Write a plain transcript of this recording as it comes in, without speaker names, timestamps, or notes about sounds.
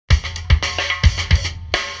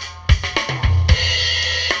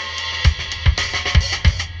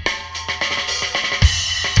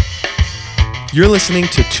You're listening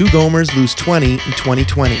to Two Gomers Lose 20 in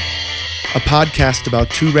 2020, a podcast about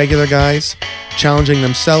two regular guys challenging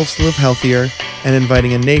themselves to live healthier and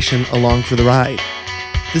inviting a nation along for the ride.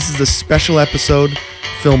 This is a special episode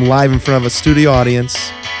filmed live in front of a studio audience,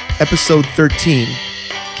 episode 13,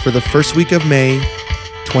 for the first week of May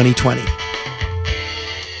 2020.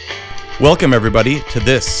 Welcome, everybody, to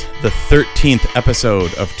this, the 13th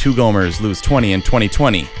episode of Two Gomers Lose 20 in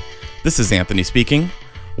 2020. This is Anthony speaking,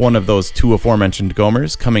 one of those two aforementioned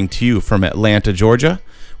Gomers, coming to you from Atlanta, Georgia,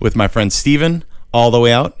 with my friend Steven, all the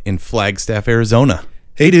way out in Flagstaff, Arizona.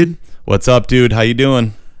 Hey, dude. What's up, dude? How you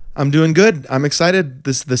doing? I'm doing good. I'm excited.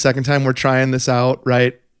 This is the second time we're trying this out,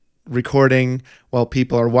 right? Recording while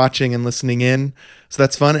people are watching and listening in. So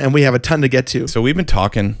that's fun, and we have a ton to get to. So we've been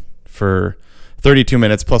talking for 32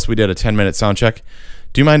 minutes, plus we did a 10-minute sound check.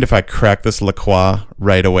 Do you mind if I crack this La Croix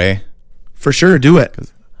right away? For sure, do it.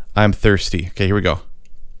 I'm thirsty. Okay, here we go.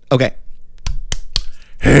 Okay.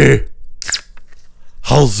 Hey,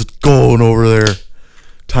 how's it going over there?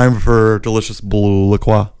 Time for delicious blue La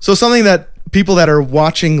Croix. So something that people that are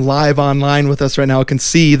watching live online with us right now can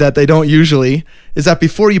see that they don't usually is that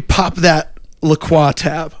before you pop that La Croix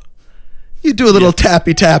tab, you do a little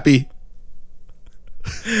tappy.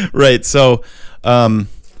 Right. So, I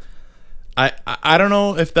don't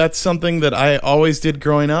know if that's something that I always did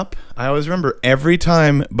growing up. I always remember every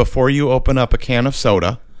time before you open up a can of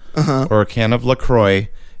soda or a can of LaCroix,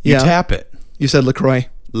 you tap it. You said LaCroix.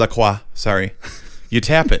 La Croix, sorry. You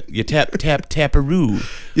tap it. You taparoo.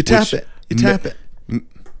 You tap it. You tap it.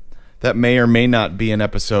 That may or may not be an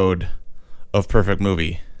episode of Perfect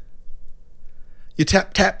Movie. You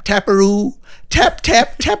taparoo.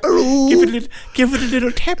 Taparoo. Give it a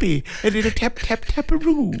little tappy. A little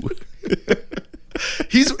taparoo.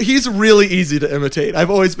 He's really easy to imitate. I've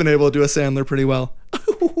always been able to do a Sandler pretty well.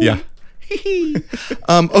 Yeah.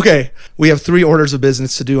 Okay, we have 3 orders of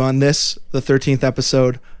business to do on this, the 13th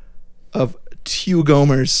episode of Two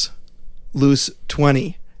Gomers Lose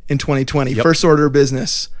 20 in 2020. Yep. First order of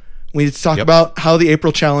business. We need to talk Yep. about how the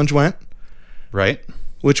April challenge went, Right?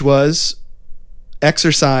 which was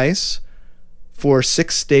exercise for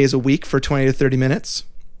 6 days a week for 20 to 30 minutes.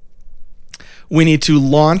 We need to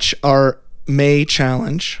launch our May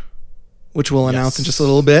challenge, which we'll announce in just a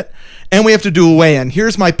little bit. And we have to do a weigh-in.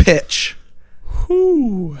 Here's my pitch.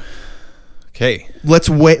 Whew. Okay.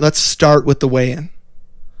 Let's start with the weigh-in.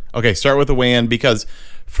 Okay, start with the weigh-in, because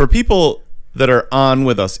for people that are on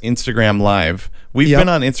with us Instagram Live, we've Yep. been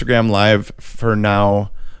on Instagram Live for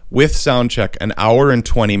now, with Soundcheck, an hour and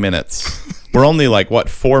 20 minutes. We're only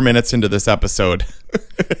 4 minutes into this episode.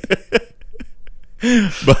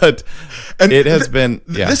 But it has been,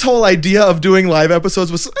 This whole idea of doing live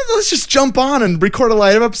episodes was, let's just jump on and record a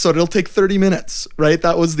live episode. It'll take 30 minutes, right?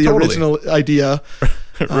 That was the Totally. original idea.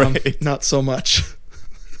 Right. Not so much.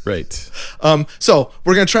 Right. So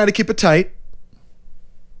we're going to try to keep it tight.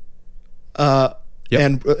 Yep.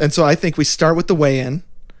 And so I think we start with the weigh-in.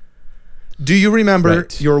 Do you remember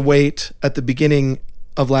Right. your weight at the beginning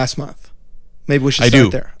of last month? Maybe we should I start do.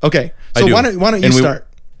 there. Okay. I So do. why don't you And start?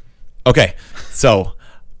 Okay, so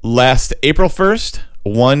last April 1st,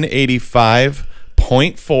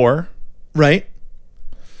 185.4. Right?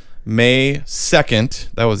 May 2nd,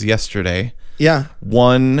 that was yesterday, Yeah.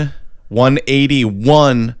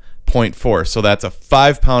 181.4. So that's a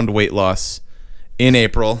 5-pound weight loss in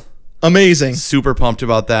April. Amazing. Super pumped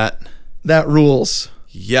about that. That rules.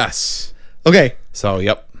 Yes. Okay. So,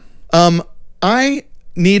 yep. I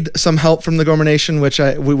need some help from the Gomer Nation, which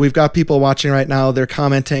we've got people watching right now. They're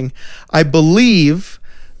commenting. I believe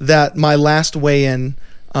that my last weigh-in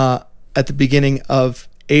at the beginning of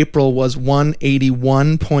April was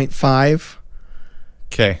 181.5.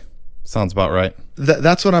 Okay. Sounds about right.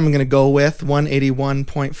 That's what I'm going to go with.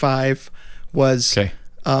 181.5 was Okay.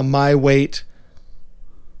 my weight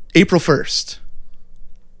April 1st.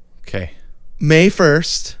 Okay. May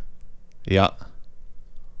 1st, Yeah.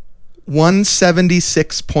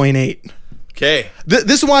 176.8. Okay.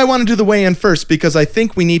 This is why I want to do the weigh-in first, because I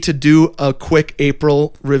think we need to do a quick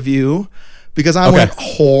April review, because I went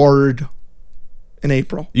hard in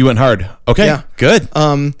April. You went hard. Okay. Yeah. Good.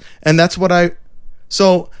 And that's what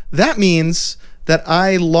so that means that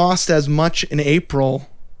I lost as much in April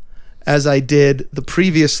as I did the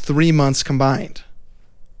previous 3 months combined.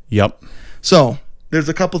 Yep. So there's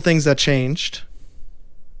a couple things that changed.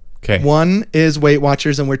 Okay. One is Weight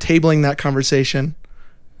Watchers, and we're tabling that conversation.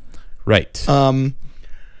 Right.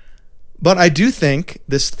 But I do think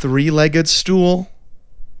this 3-legged stool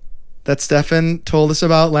that Stefan told us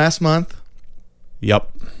about last month,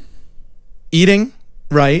 Yep. eating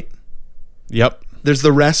right, Yep. there's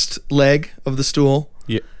the rest leg of the stool,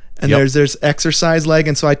 Yeah. And Yep. there's exercise leg.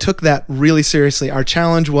 And so I took that really seriously. Our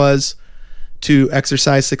challenge was to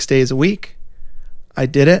exercise 6 days a week. I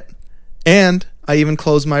did it. And I even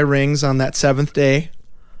closed my rings on that 7th day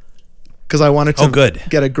because I wanted to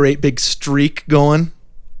get a great big streak going.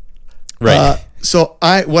 Right. So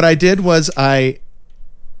what I did was I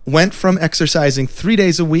went from exercising 3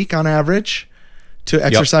 days a week on average to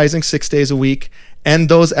exercising 6 days a week. And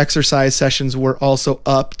those exercise sessions were also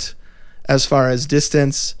upped as far as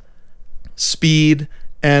distance, speed,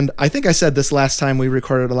 and I think I said this last time we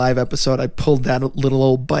recorded a live episode, I pulled that little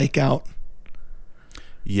old bike out.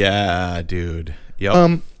 Yeah, dude.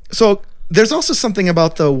 Yep. So there's also something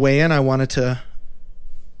about the weigh-in I wanted to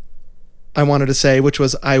say, which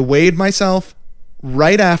was I weighed myself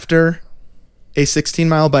right after a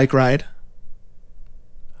 16-mile bike ride.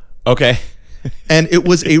 Okay. And it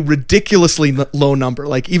was a ridiculously low number,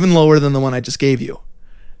 like even lower than the one I just gave you.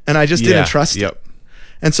 And I just didn't trust it.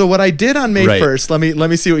 And so what I did on May 1st, let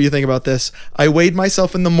me see what you think about this. I weighed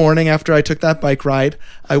myself in the morning after I took that bike ride.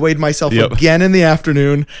 I weighed myself again in the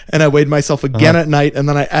afternoon, and I weighed myself again at night, and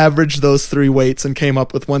then I averaged those 3 weights and came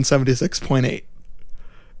up with 176.8.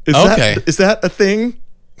 Is that a thing?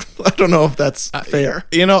 I don't know if that's fair.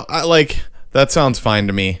 That sounds fine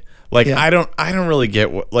to me. I don't really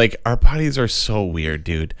get what, our bodies are so weird,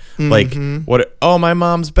 dude. My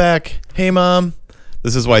mom's back. Hey, Mom.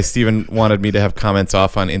 This is why Steven wanted me to have comments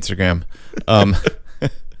off on Instagram.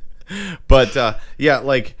 But what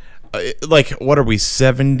are we,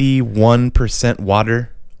 71%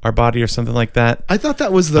 water, our body, or something like that? I thought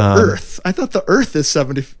that was the Earth. I thought the Earth is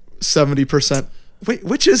 70%. Wait,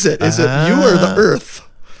 which is it? Is it you or the Earth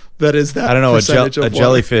that is that? I don't know. A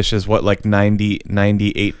jellyfish is what,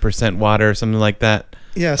 98% water or something like that?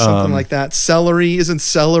 Yeah, something like that. Isn't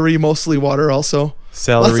celery mostly water also?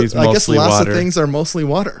 Celery's mostly water. I guess lots of things are mostly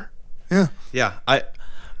water. Yeah. Yeah.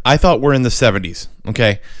 I thought we're in the 70s.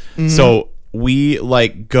 Okay. Mm-hmm. So we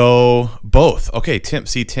go both. Okay. Tim,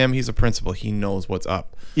 he's a principal. He knows what's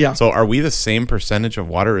up. Yeah. So are we the same percentage of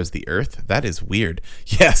water as the Earth? That is weird.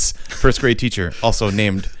 Yes. First grade teacher, also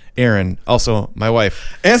named Aaron, also my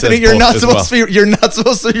wife. Anthony, you're not supposed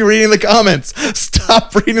to be reading the comments.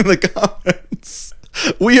 Stop reading the comments.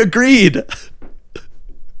 We agreed.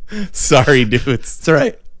 Sorry, dudes. It's all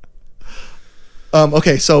right.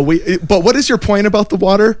 Okay, so but what is your point about the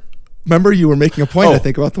water? Remember, you were making a point, I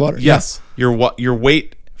think, about the water. Yes. Yeah. Your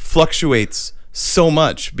weight fluctuates so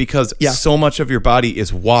much because so much of your body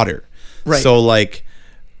is water. Right. So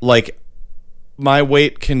my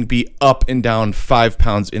weight can be up and down 5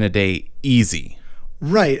 pounds in a day easy.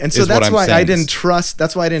 Right. And so that's why I didn't trust.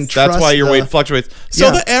 That's why your weight fluctuates.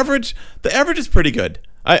 So the average is pretty good.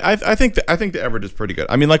 I think the average is pretty good.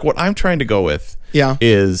 I mean, what I'm trying to go with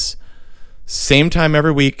is same time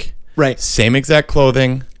every week. Right. Same exact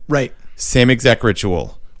clothing. Right. Same exact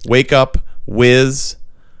ritual. Wake up, whiz,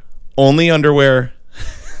 only underwear.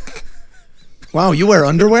 Wow, you wear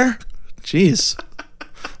underwear? Jeez.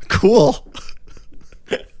 Cool.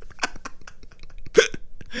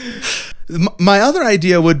 My other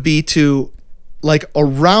idea would be to,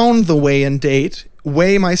 around the weigh-in date,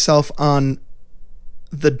 weigh myself on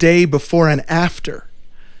the day before and after,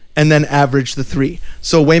 and then average the 3.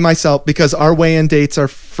 So weigh myself, because our weigh-in dates are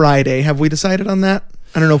Friday. Have we decided on that?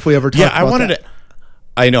 I don't know if we ever talked about that.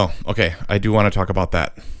 I know. Okay. I do want to talk about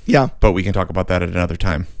that. Yeah. But we can talk about that at another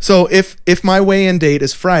time. So if my weigh-in date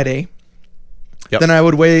is Friday, then I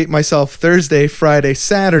would weigh myself Thursday, Friday,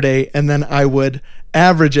 Saturday, and then I would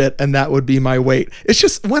average it, and that would be my weight. It's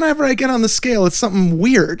just whenever I get on the scale, it's something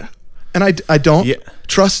weird. And I don't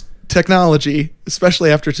trust technology,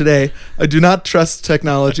 especially after today. I do not trust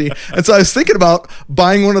technology. And so I was thinking about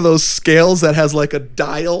buying one of those scales that has a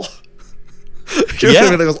dial.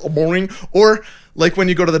 That goes morning, or when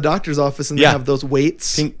you go to the doctor's office and they have those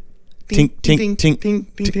weights. Tink, tink, tink, tink, tink,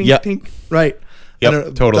 tink, tink. Right.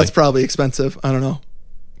 Yep, totally. That's probably expensive. I don't know.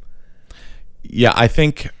 Yeah, I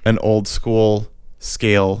think an old school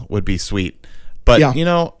scale would be sweet. But,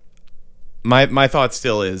 my thought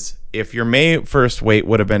still is, if your May 1st weight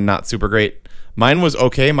would have been not super great, mine was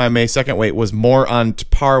okay. My May 2nd weight was more on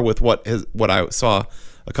par with what I saw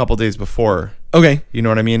a couple days before. Okay. You know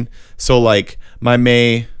what I mean? So, my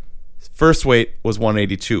May 1st weight was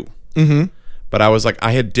 182. Mm-hmm. But I was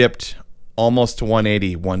I had dipped almost to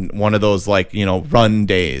 180 one of those run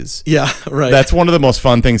days. Yeah, right. That's one of the most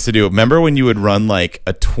fun things to do. Remember when you would run a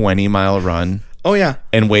 20-mile run? Oh yeah.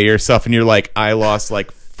 And weigh yourself and you're I lost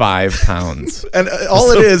 5 pounds. And all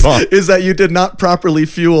it is that you did not properly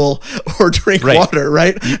fuel or drink water,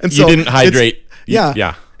 right? And so you didn't hydrate.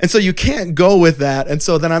 Yeah. And so you can't go with that. And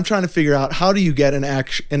so then I'm trying to figure out, how do you get an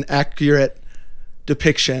accurate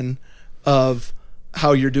depiction of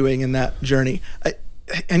how you're doing in that journey.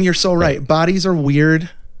 And you're so right. Bodies are weird.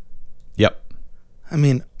 Yep. I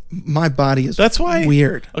mean, my body is that's why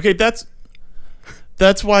weird. Okay, that's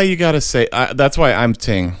why you gotta say. That's why I'm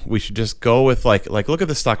saying we should just go with like look at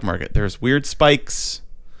the stock market. There's weird spikes,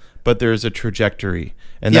 but there's a trajectory,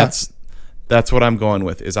 and that's what I'm going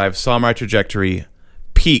with. Is I saw my trajectory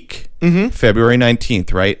peak February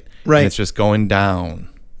 19th, right? Right. And it's just going down.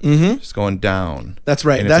 Just going down. That's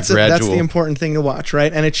right. That's the important thing to watch,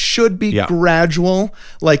 right? And it should be gradual.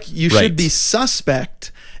 Like you should be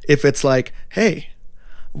suspect if it's like, hey,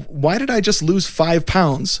 why did I just lose 5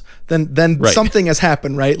 pounds? Then something has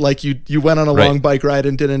happened, right? Like you went on a long bike ride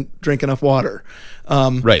and didn't drink enough water.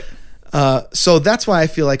 Right. So that's why I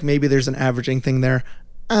feel like maybe there's an averaging thing there.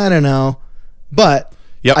 I don't know. But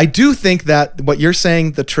I do think that what you're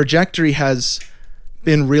saying, the trajectory has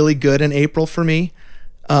been really good in April for me.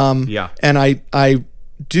 And I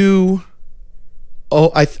do.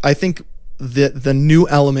 Oh, I think the new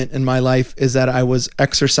element in my life is that I was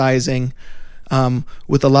exercising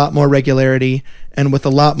with a lot more regularity and with a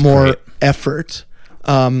lot more effort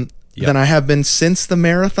than I have been since the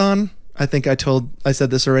marathon. I think I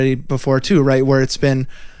said this already before too, right? Where it's been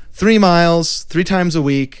 3 miles 3 times a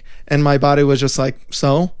week, and my body was just like,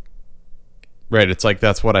 so. Right. It's like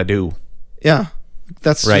that's what I do. Yeah,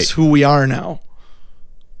 that's just who we are now.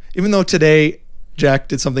 Even though today Jack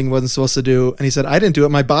did something he wasn't supposed to do, and he said, I didn't do it,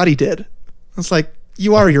 my body did. I was like,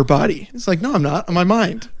 you are your body. It's like, no, I'm not. I'm my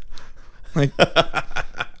mind. Like,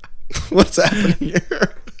 what's happening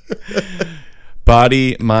here?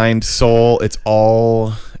 Body, mind, soul, it's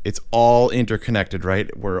all interconnected,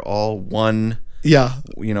 right? We're all one,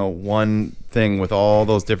 one thing with all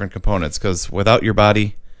those different components, because without your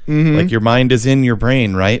body, like your mind is in your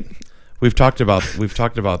brain, right? We've talked about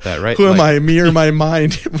that, right? Who am I? Me or my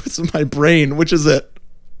mind? What's my brain? Which is it?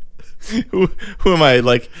 Who am I?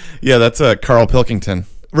 Like, yeah, that's Carl Pilkington.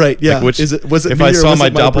 Right. Yeah. Like was it if me I or saw was my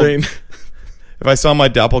it my brain? If I saw my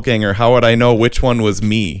doppelganger, how would I know which one was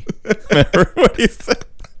me? Remember what he said?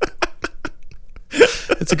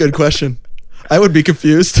 That's a good question. I would be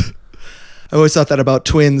confused. I always thought that about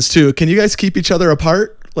twins too. Can you guys keep each other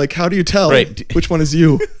apart? Like, how do you tell which one is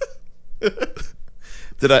you?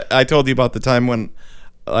 Did I told you about the time when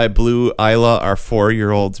I blew Isla, our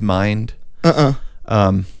 4-year-old's mind?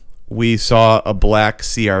 We saw a black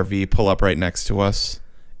CRV pull up right next to us.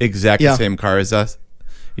 Exactly the same car as us.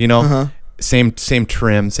 You know? Same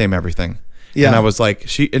trim, same everything. Yeah. And I was like,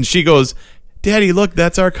 she goes, Daddy, look,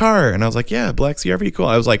 that's our car. And I was like, yeah, black CRV, cool.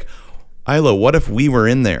 I was like, Isla, what if we were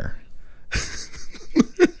in there?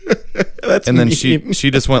 That's and then mean.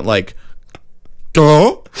 she just went like,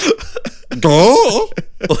 go.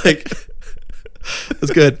 Like,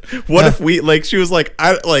 that's good. What if we, like, she was like,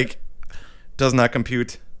 does not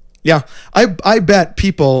compute. Yeah. I bet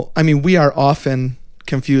people, I mean, we are often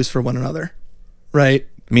confused for one another, right?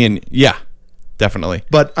 Yeah, definitely.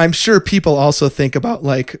 But I'm sure people also think about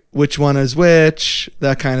like which one is which,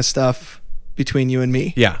 that kind of stuff between you and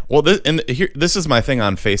me. Yeah. Well, this is my thing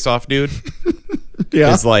on Face Off, dude.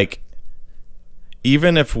 Yeah. Is like,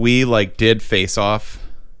 even if we like did Face Off,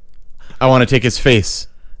 I want to take his face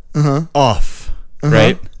off,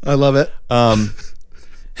 right? I love it.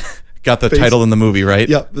 Got the title in the movie, right?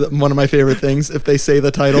 Yep. One of my favorite things, if they say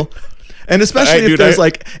the title. And especially if there's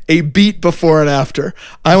like a beat before and after.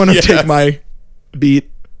 I want to take my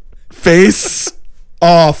beat face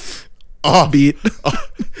off beat.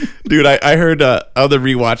 Dude, I heard other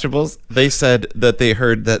rewatchables. They said that they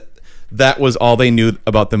heard that was all they knew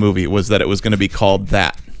about the movie, was that it was going to be called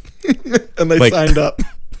that. And they signed up.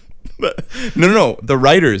 No. The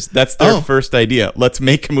writers, that's their first idea. Let's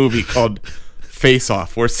make a movie called Face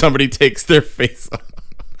Off, where somebody takes their face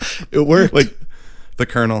off. It worked. Like the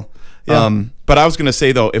Colonel. Yeah. But I was going to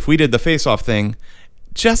say, though, if we did the Face Off thing,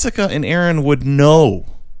 Jessica and Aaron would know.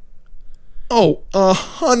 Oh,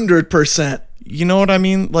 100%. You know what I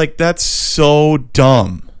mean? Like, that's so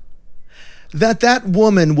dumb. That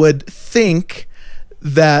woman would think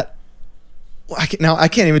that. I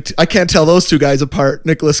can't tell those two guys apart,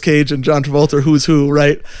 Nicolas Cage and John Travolta, who's who,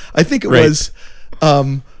 right? I think it was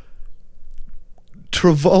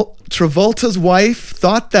Travolta's wife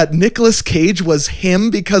thought that Nicolas Cage was him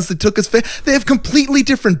because they took his face. They have completely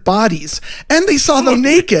different bodies, and they saw them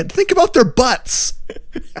naked. Think about their butts.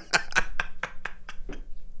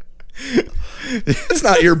 It's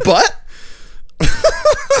not your butt.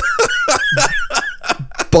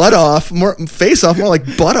 Butt off, more face off, more like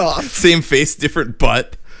butt off. Same face, different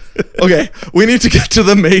butt. Okay, we need to get to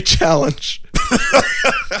the May challenge.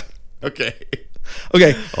 Okay.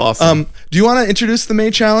 Okay. Awesome. Do you want to introduce the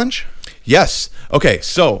May challenge? Yes. Okay.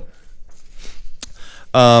 So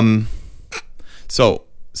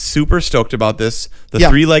super stoked about this. The Yeah.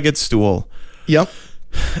 3-legged stool. Yep.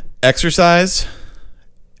 Exercise.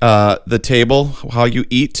 The table. How you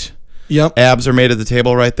eat. Yep. Abs are made at the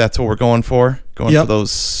table, right? That's what we're going for. Going Yep. for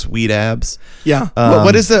those sweet abs. Yeah.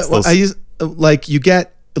 What is the? it's those- I use like you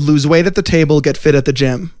lose weight at the table, get fit at the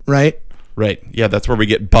gym, right? Right. Yeah, that's where we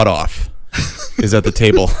get butt off. Is at the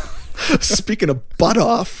table. Speaking of butt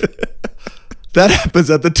off, that happens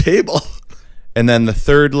at the table. And then the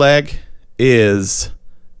third leg is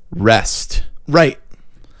rest. Right.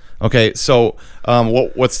 Okay, so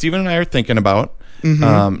what Steven and I are thinking about,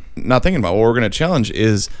 not thinking about, what we're going to challenge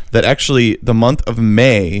is that actually the month of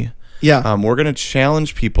May, Yeah. we're going to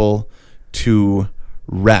challenge people to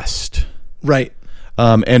rest. Right.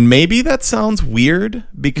 And maybe that sounds weird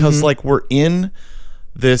because like we're in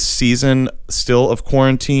this season still of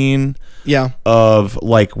quarantine, Yeah. of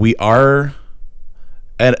like we are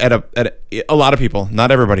at a lot of people,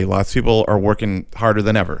 not everybody, lots of people are working harder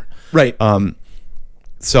than ever. Right.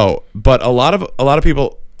 So, but a lot of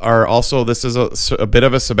people are also, this is a bit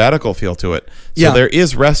of a sabbatical feel to it. So Yeah. there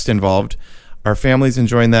is rest involved. Our family's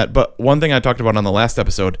enjoying that. But one thing I talked about on the last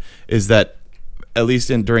episode is that at least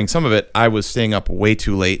during some of it, I was staying up way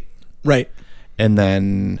too late. Right. And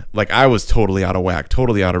then like I was totally out of whack,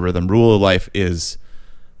 totally out of rhythm. Rule of life is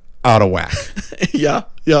out of whack. Yeah.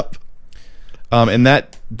 Yep. And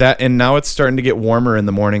and now it's starting to get warmer in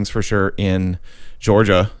the mornings for sure in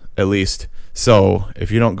Georgia, at least. So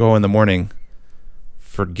if you don't go in the morning,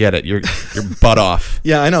 forget it. You're butt off.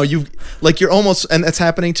 Yeah, I know. You're almost, and it's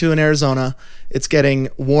happening too in Arizona. It's getting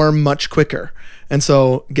warm much quicker, and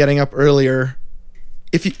so getting up earlier.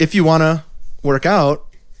 If you want to work out,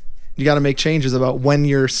 you got to make changes about when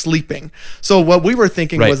you're sleeping. So what we were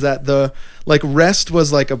thinking Right. was that the rest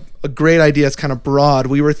was like a great idea. It's kind of broad.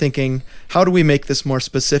 We were thinking, how do we make this more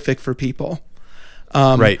specific for people?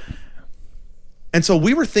 Right. And so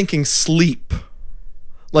we were thinking sleep,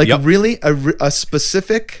 like Yep. really a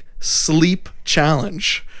specific sleep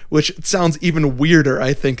challenge, which sounds even weirder,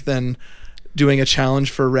 I think, than doing a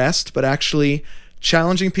challenge for rest, but actually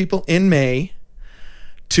challenging people in May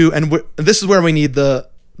to, and this is where we need the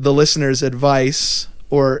listeners' advice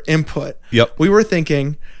or input. Yep. We were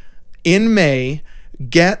thinking in May,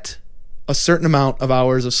 get a certain amount of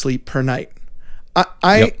hours of sleep per night.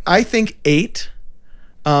 I think 8.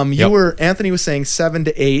 Anthony was saying 7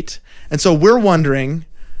 to 8. And so we're wondering,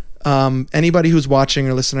 anybody who's watching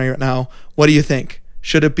or listening right now, what do you think?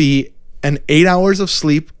 Should it be an 8 hours of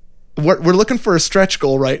sleep? We're looking for a stretch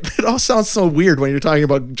goal, right? It all sounds so weird when you're talking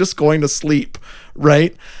about just going to sleep,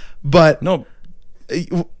 right? But No,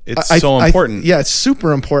 it's so important. Yeah, it's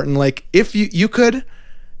super important. Like if you could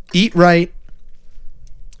eat right,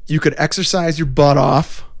 you could exercise your butt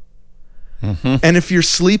off. And if you're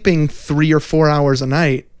sleeping 3 or 4 hours a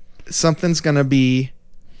night, something's gonna be,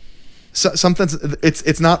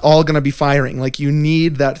 it's not all gonna be firing. Like you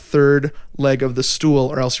need that third leg of the stool,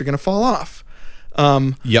 or else you're gonna fall off.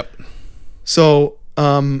 Yep. So,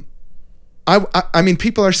 I mean,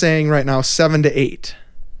 people are saying right now 7 to 8.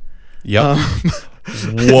 Yep.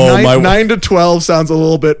 Whoa, 9 to 12 sounds a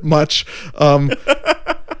little bit much.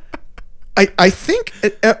 I think,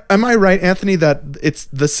 am I right, Anthony, that it's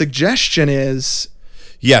the suggestion is...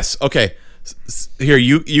 Yes. Okay. Here,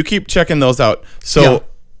 you keep checking those out. So,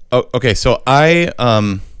 okay. So I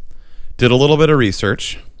did a little bit of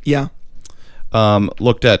research. Yeah.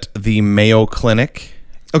 Looked at the Mayo Clinic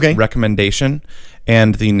Okay. recommendation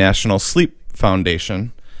and the National Sleep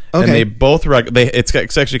Foundation. Okay. And they both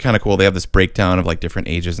it's actually kind of cool. They have this breakdown of like different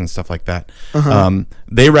ages and stuff like that.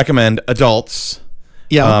 They recommend adults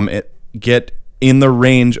get in the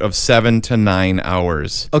range of 7 to 9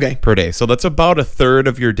 hours Okay. per day. So that's about a third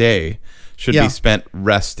of your day should be spent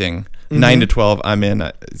resting. 9 to 12, I'm in.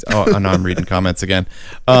 And I'm reading comments again.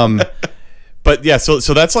 But yeah, so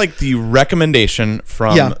that's like the recommendation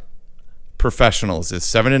from professionals is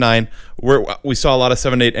 7 to 9. We saw a lot of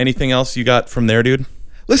 7 to 8. Anything else you got from there, dude?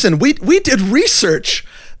 Listen, we did research.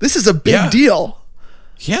 This is a big deal.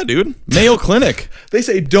 Yeah, dude. Mayo Clinic. They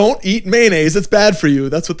say don't eat mayonnaise. It's bad for you.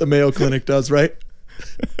 That's what the Mayo Clinic does, right?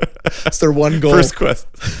 That's their one goal.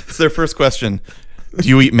 It's their first question. Do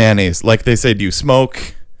you eat mayonnaise? Like they say, do you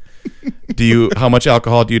smoke? How much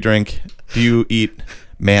alcohol do you drink? Do you eat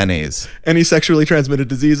mayonnaise? Any sexually transmitted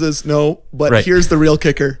diseases? No. But Right. here's the real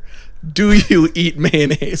kicker. Do you eat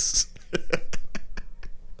mayonnaise?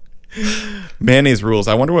 Mayonnaise rules.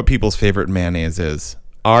 I wonder what people's favorite mayonnaise is.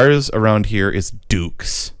 Ours around here is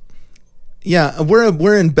Duke's. Yeah,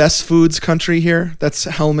 we're in best foods country here. That's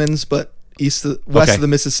Hellman's, but west of the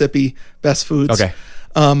Mississippi, best foods. Okay.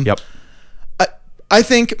 Yep. I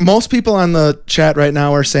think most people on the chat right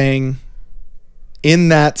now are saying in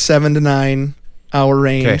that 7 to 9 hour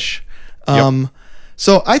range. Yep.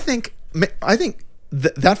 So I think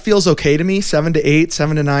that feels okay to me. 7 to 8,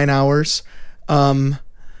 7 to 9 hours. And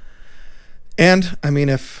I mean,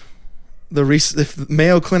 if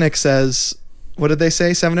Mayo Clinic says, what did they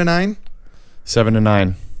say? 7 to 9? 7 to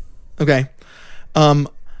 9. Okay. How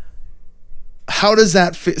does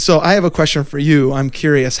that feel? So I have a question for you. I'm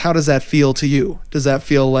curious. How does that feel to you? Does that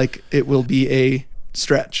feel like it will be a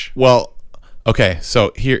stretch? Well, okay.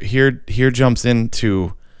 So here jumps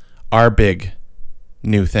into our big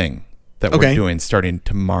new thing that we're doing starting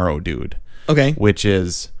tomorrow, dude. Okay. Which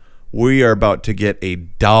is we are about to get a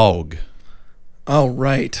dog. Oh,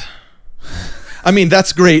 right. I mean,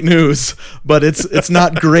 that's great news, but it's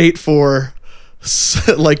not great for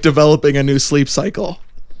like developing a new sleep cycle.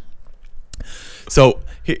 So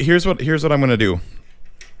here's what I'm gonna do.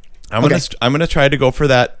 I'm gonna try to go for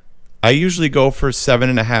that. I usually go for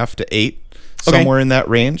 7.5 to 8, somewhere in that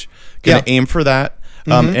range. Gonna aim for that.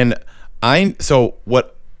 And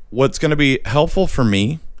what's gonna be helpful for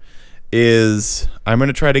me is I'm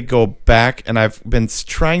gonna try to go back, and I've been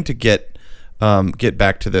trying to get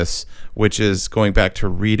back to this, which is going back to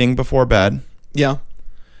reading before bed. Yeah.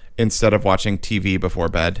 Instead of watching TV before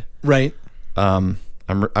bed. Right. I'm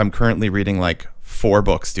currently reading like 4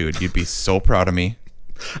 books, dude. You'd be so proud of me.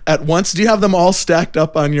 At once? Do you have them all stacked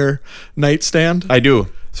up on your nightstand? I do.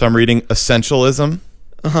 So I'm reading Essentialism.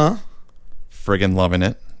 Uh-huh. Friggin' loving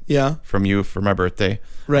it. Yeah. From you for my birthday.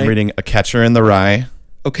 Right. I'm reading A Catcher in the Rye.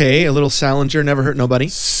 Okay, a little Salinger, never hurt nobody.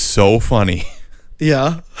 So funny.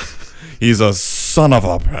 Yeah. He's a son of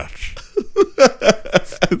a bitch.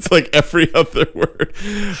 It's like every other word.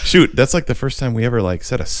 Shoot, that's like the first time we ever like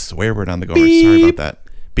said a swear word on the Gomers. Beep. Sorry about that.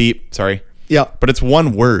 Beep. Sorry. Yeah. But it's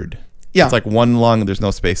one word. Yeah. It's like one long. There's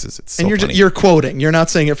no spaces. It's so and funny. you're quoting. You're not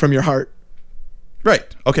saying it from your heart. Right.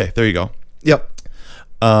 Okay. There you go. Yep.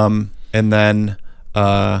 And then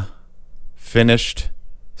finished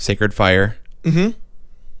Sacred Fire. Mm-hmm.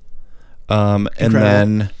 And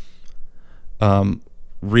then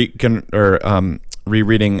rereading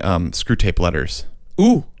Screwtape Letters.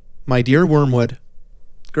 Ooh, My Dear Wormwood.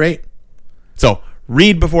 Great. So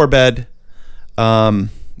read before bed.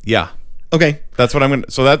 Yeah. Okay. That's what I'm gonna.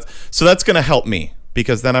 So that's gonna help me,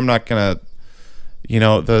 because then I'm not gonna,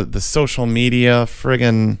 the social media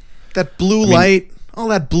friggin' that blue light, all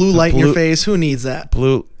that blue light in your face. Who needs that?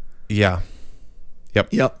 Blue. Yeah.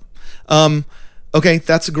 Yep. Okay,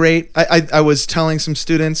 that's great. I was telling some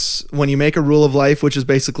students, when you make a rule of life, which is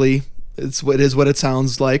basically what it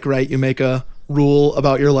sounds like, right? You make a rule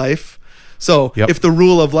about your life. So if the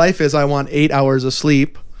rule of life is I want 8 hours of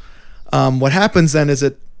sleep, what happens then is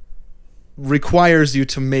it requires you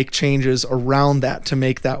to make changes around that to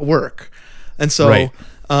make that work. And so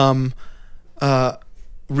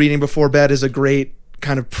reading before bed is a great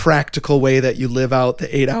kind of practical way that you live out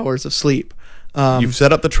the 8 hours of sleep. You've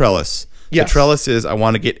set up the trellis. Yes. The trellis is I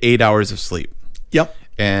want to get 8 hours of sleep. Yep.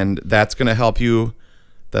 And that's going to help you.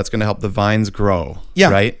 That's going to help the vines grow. Yeah.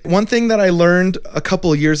 Right. One thing that I learned a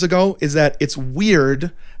couple of years ago is that it's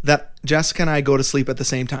weird that Jessica and I go to sleep at the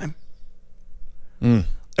same time.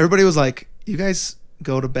 Everybody was like, you guys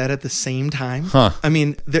go to bed at the same time? Huh. I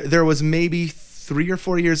mean, there was maybe 3 or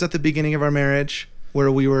 4 years at the beginning of our marriage where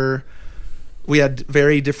we had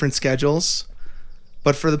very different schedules.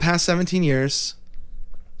 But for the past 17 years,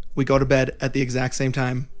 we go to bed at the exact same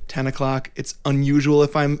time, 10 o'clock. It's unusual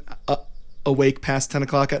if I'm awake past 10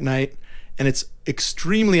 o'clock at night, and it's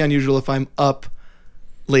extremely unusual if I'm up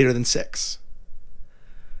later than 6.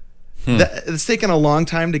 It's taken a long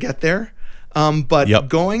time to get there, but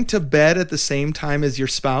going to bed at the same time as your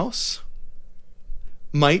spouse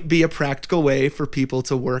might be a practical way for people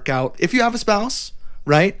to work out. If you have a spouse,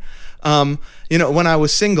 right? When I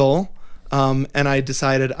was single, and I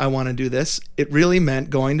decided I want to do this, it really meant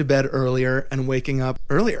going to bed earlier and waking up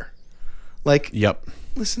earlier. Like,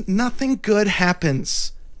 listen, nothing good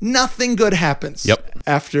happens. Nothing good happens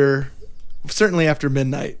certainly after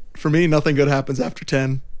midnight. For me, nothing good happens after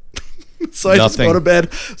 10. So I just go to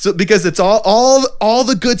bed. So because it's all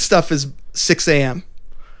the good stuff is 6 a.m.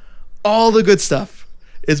 All the good stuff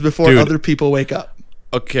is before other people wake up.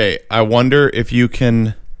 Okay, I wonder if you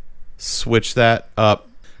can switch that up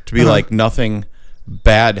to be like nothing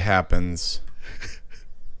bad happens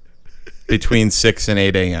between 6 and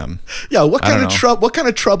 8 a.m. Yeah, what kind of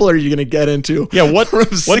trouble are you going to get into? Yeah, from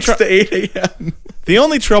 6 to 8 a.m.? The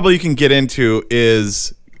only trouble you can get into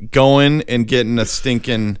is going and getting a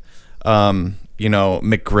stinking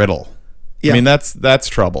McGriddle. Yeah. I mean, that's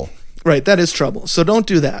trouble. Right, that is trouble. So don't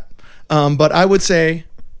do that. But I would say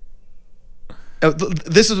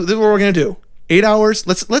this is what we're gonna do. 8 hours.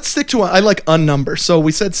 Let's stick to I like a number. So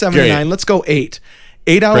we said 7 to 9. Let's go 8.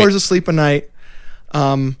 8 hours of sleep a night.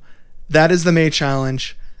 That is the May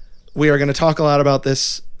challenge. We are going to talk a lot about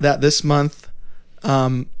this month.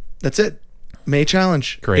 That's it. May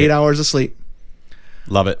challenge. Great. 8 hours of sleep.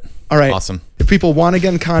 Love it. All right. Awesome. If people want to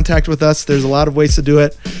get in contact with us, there's a lot of ways to do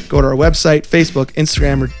it. Go to our website, Facebook,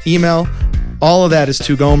 Instagram, or email. All of that is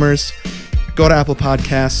Two Gomers. Go to Apple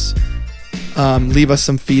Podcasts. Leave us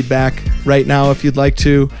some feedback right now if you'd like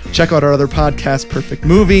to. Check out our other podcast, Perfect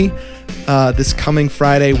Movie, this coming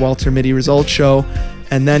Friday, Walter Mitty Results Show.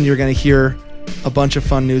 And then you're going to hear a bunch of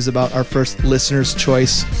fun news about our first Listener's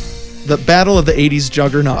Choice, the Battle of the 80s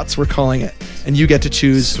Juggernauts, we're calling it. And you get to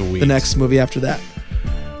choose the next movie after that.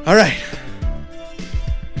 All right.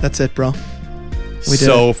 That's it, bro. We did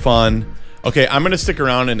it. Fun. Okay, I'm going to stick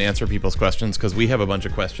around and answer people's questions because we have a bunch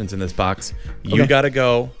of questions in this box. You got to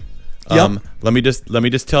go. Yep. Let me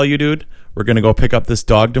just tell you, dude, we're going to go pick up this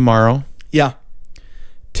dog tomorrow. Yeah.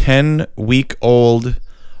 10-week-old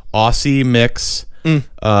Aussie mix.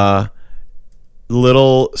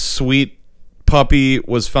 Little sweet puppy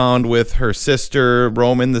was found with her sister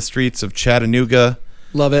roaming the streets of Chattanooga.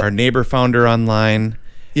 Love it. Our neighbor found her online.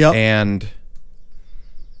 Yep. And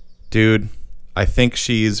dude, I think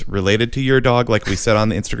she's related to your dog, like we said on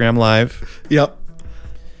the Instagram Live. Yep.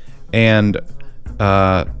 And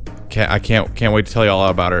I can't wait to tell you all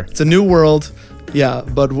about her. It's a new world. Yeah,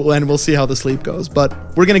 and we'll see how the sleep goes. But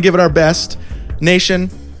we're going to give it our best. Nation,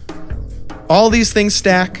 all these things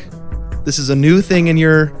stack. This is a new thing in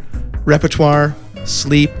your repertoire.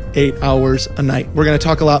 Sleep 8 hours a night. We're going to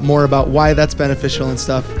talk a lot more about why that's beneficial and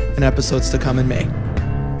stuff in episodes to come in May.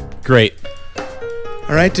 Great.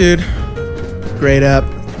 All right, dude. Great up.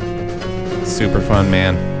 Super fun,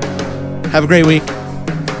 man. Have a great week.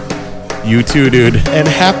 You too, dude. And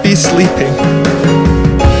happy sleeping.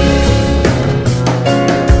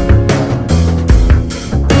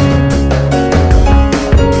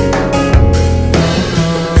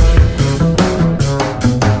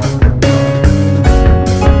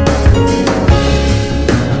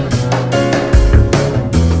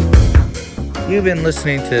 You've been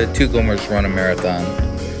listening to Two Gomers Run a Marathon.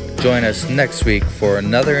 Join us next week for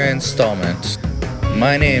another installment.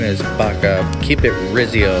 My name is Baka. Keep it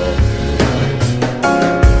Rizio.